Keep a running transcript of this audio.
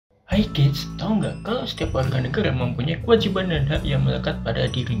Hai kids, tahu nggak kalau setiap warga negara mempunyai kewajiban dan hak yang melekat pada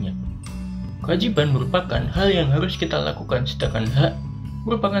dirinya? Kewajiban merupakan hal yang harus kita lakukan, sedangkan hak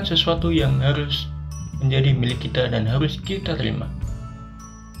merupakan sesuatu yang harus menjadi milik kita dan harus kita terima.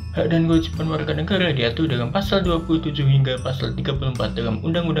 Hak dan kewajiban warga negara diatur dalam pasal 27 hingga pasal 34 dalam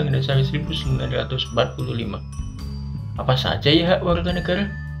Undang-Undang Dasar 1945. Apa saja ya hak warga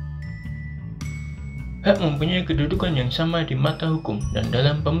negara? Hak mempunyai kedudukan yang sama di mata hukum dan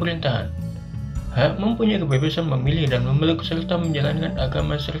dalam pemerintahan. Hak mempunyai kebebasan memilih dan memeluk serta menjalankan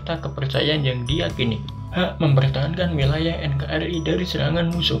agama serta kepercayaan yang diyakini. Hak mempertahankan wilayah NKRI dari serangan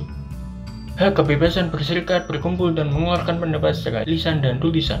musuh. Hak kebebasan berserikat, berkumpul, dan mengeluarkan pendapat secara lisan dan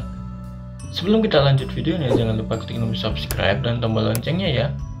tulisan. Sebelum kita lanjut videonya, jangan lupa klik tombol subscribe dan tombol loncengnya ya.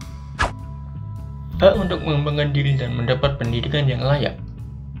 Hak untuk mengembangkan diri dan mendapat pendidikan yang layak.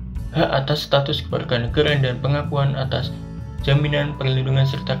 Hak atas status kewarganegaraan dan pengakuan atas jaminan perlindungan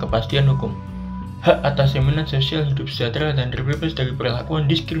serta kepastian hukum. Hak atas jaminan sosial hidup sejahtera dan terbebas dari perlakuan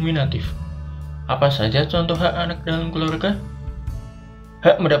diskriminatif. Apa saja contoh hak anak dalam keluarga?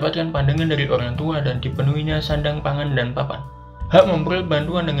 Hak mendapatkan pandangan dari orang tua dan dipenuhinya sandang pangan dan papan. Hak memperoleh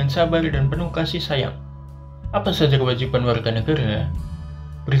bantuan dengan sabar dan penuh kasih sayang. Apa saja kewajiban warga negara?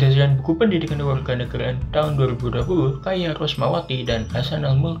 Berdasarkan buku pendidikan kewarganegaraan tahun 2020, Kaya Rosmawati dan Hasan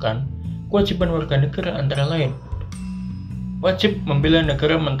Al-Mulkan, kewajiban warga negara antara lain: wajib membela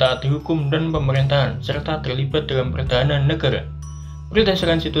negara, mentaati hukum dan pemerintahan, serta terlibat dalam pertahanan negara.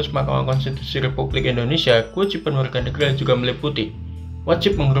 Berdasarkan situs Mahkamah Konstitusi Republik Indonesia, kewajiban warga negara juga meliputi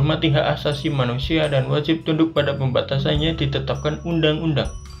wajib menghormati hak asasi manusia dan wajib tunduk pada pembatasannya ditetapkan undang-undang.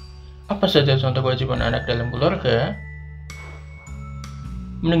 Apa saja contoh kewajiban anak dalam keluarga?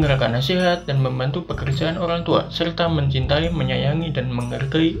 Mendengarkan nasihat dan membantu pekerjaan orang tua, serta mencintai, menyayangi, dan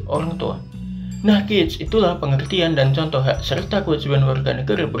menghargai orang tua. Nah kids, itulah pengertian dan contoh hak serta kewajiban warga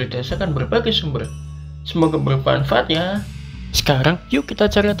negara berdasarkan berbagai sumber. Semoga bermanfaat ya. Sekarang yuk kita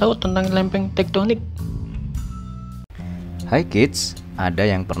cari tahu tentang lempeng tektonik. Hai kids, ada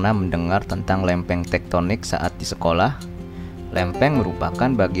yang pernah mendengar tentang lempeng tektonik saat di sekolah? Lempeng merupakan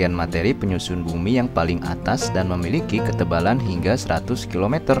bagian materi penyusun bumi yang paling atas dan memiliki ketebalan hingga 100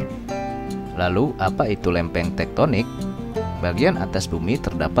 km. Lalu, apa itu lempeng tektonik? Bagian atas bumi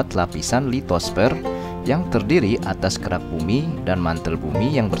terdapat lapisan litosfer yang terdiri atas kerak bumi dan mantel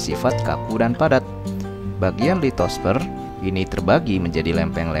bumi yang bersifat kaku dan padat. Bagian litosfer ini terbagi menjadi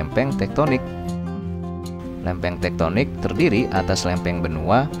lempeng-lempeng tektonik. Lempeng tektonik terdiri atas lempeng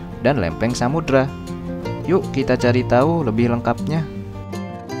benua dan lempeng samudra. Yuk kita cari tahu lebih lengkapnya.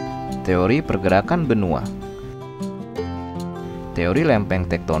 Teori pergerakan benua. Teori lempeng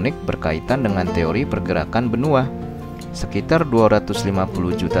tektonik berkaitan dengan teori pergerakan benua. Sekitar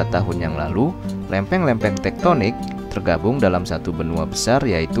 250 juta tahun yang lalu, lempeng-lempeng tektonik tergabung dalam satu benua besar,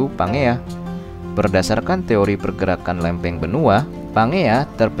 yaitu Pangea. Berdasarkan teori pergerakan lempeng benua, Pangea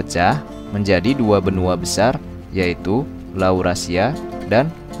terpecah menjadi dua benua besar, yaitu Laurasia dan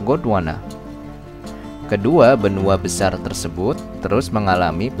Gondwana. Kedua benua besar tersebut terus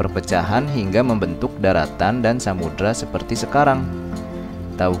mengalami perpecahan hingga membentuk daratan dan samudra seperti sekarang.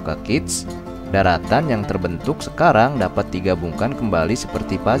 Tahukah kids, daratan yang terbentuk sekarang dapat digabungkan kembali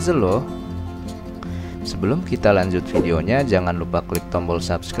seperti puzzle loh. Sebelum kita lanjut videonya, jangan lupa klik tombol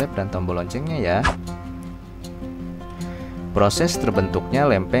subscribe dan tombol loncengnya ya. Proses terbentuknya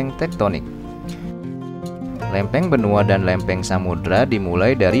lempeng tektonik. Lempeng benua dan lempeng samudra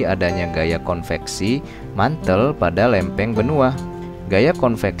dimulai dari adanya gaya konveksi mantel pada lempeng benua. Gaya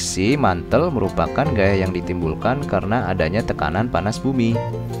konveksi mantel merupakan gaya yang ditimbulkan karena adanya tekanan panas bumi.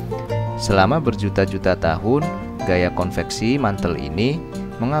 Selama berjuta-juta tahun, gaya konveksi mantel ini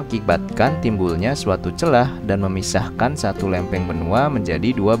mengakibatkan timbulnya suatu celah dan memisahkan satu lempeng benua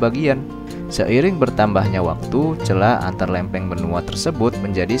menjadi dua bagian. Seiring bertambahnya waktu, celah antar lempeng benua tersebut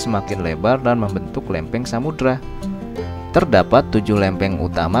menjadi semakin lebar dan membentuk lempeng samudra. Terdapat 7 lempeng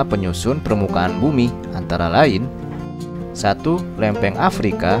utama penyusun permukaan bumi, antara lain 1. Lempeng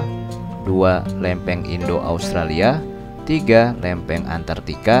Afrika, 2. Lempeng Indo-Australia, 3. Lempeng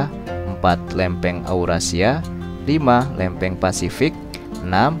Antartika, 4. Lempeng Eurasia, 5. Lempeng Pasifik, 6.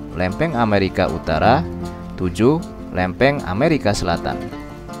 Lempeng Amerika Utara, 7. Lempeng Amerika Selatan.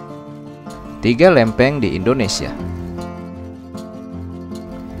 3 lempeng di Indonesia.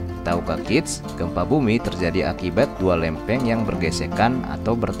 Tahukah kids, gempa bumi terjadi akibat dua lempeng yang bergesekan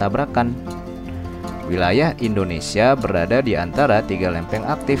atau bertabrakan. Wilayah Indonesia berada di antara 3 lempeng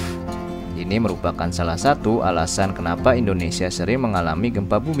aktif. Ini merupakan salah satu alasan kenapa Indonesia sering mengalami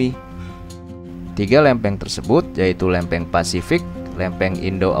gempa bumi. 3 lempeng tersebut yaitu lempeng Pasifik, lempeng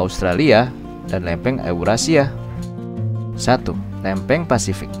Indo-Australia, dan lempeng Eurasia. 1. Lempeng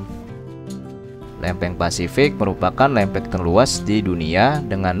Pasifik. Lempeng Pasifik merupakan lempeng terluas di dunia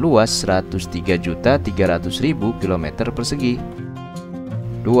dengan luas 103.300.000 km persegi.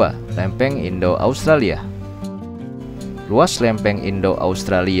 2. Lempeng Indo-Australia. Luas lempeng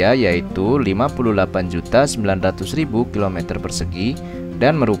Indo-Australia yaitu 58.900.000 km persegi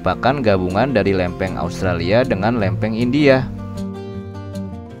dan merupakan gabungan dari lempeng Australia dengan lempeng India.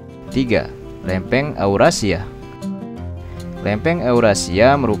 3. Lempeng Eurasia. Lempeng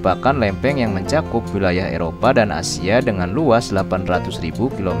Eurasia merupakan lempeng yang mencakup wilayah Eropa dan Asia dengan luas 800.000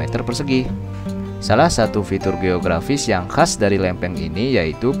 km persegi. Salah satu fitur geografis yang khas dari lempeng ini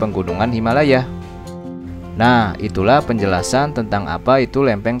yaitu pegunungan Himalaya. Nah, itulah penjelasan tentang apa itu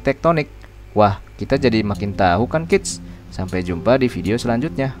lempeng tektonik. Wah, kita jadi makin tahu kan kids? Sampai jumpa di video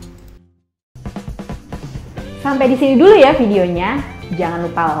selanjutnya. Sampai di sini dulu ya videonya. Jangan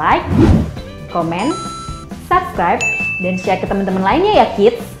lupa like, komen, subscribe, dan share ke teman-teman lainnya ya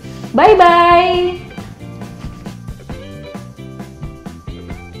kids. Bye-bye!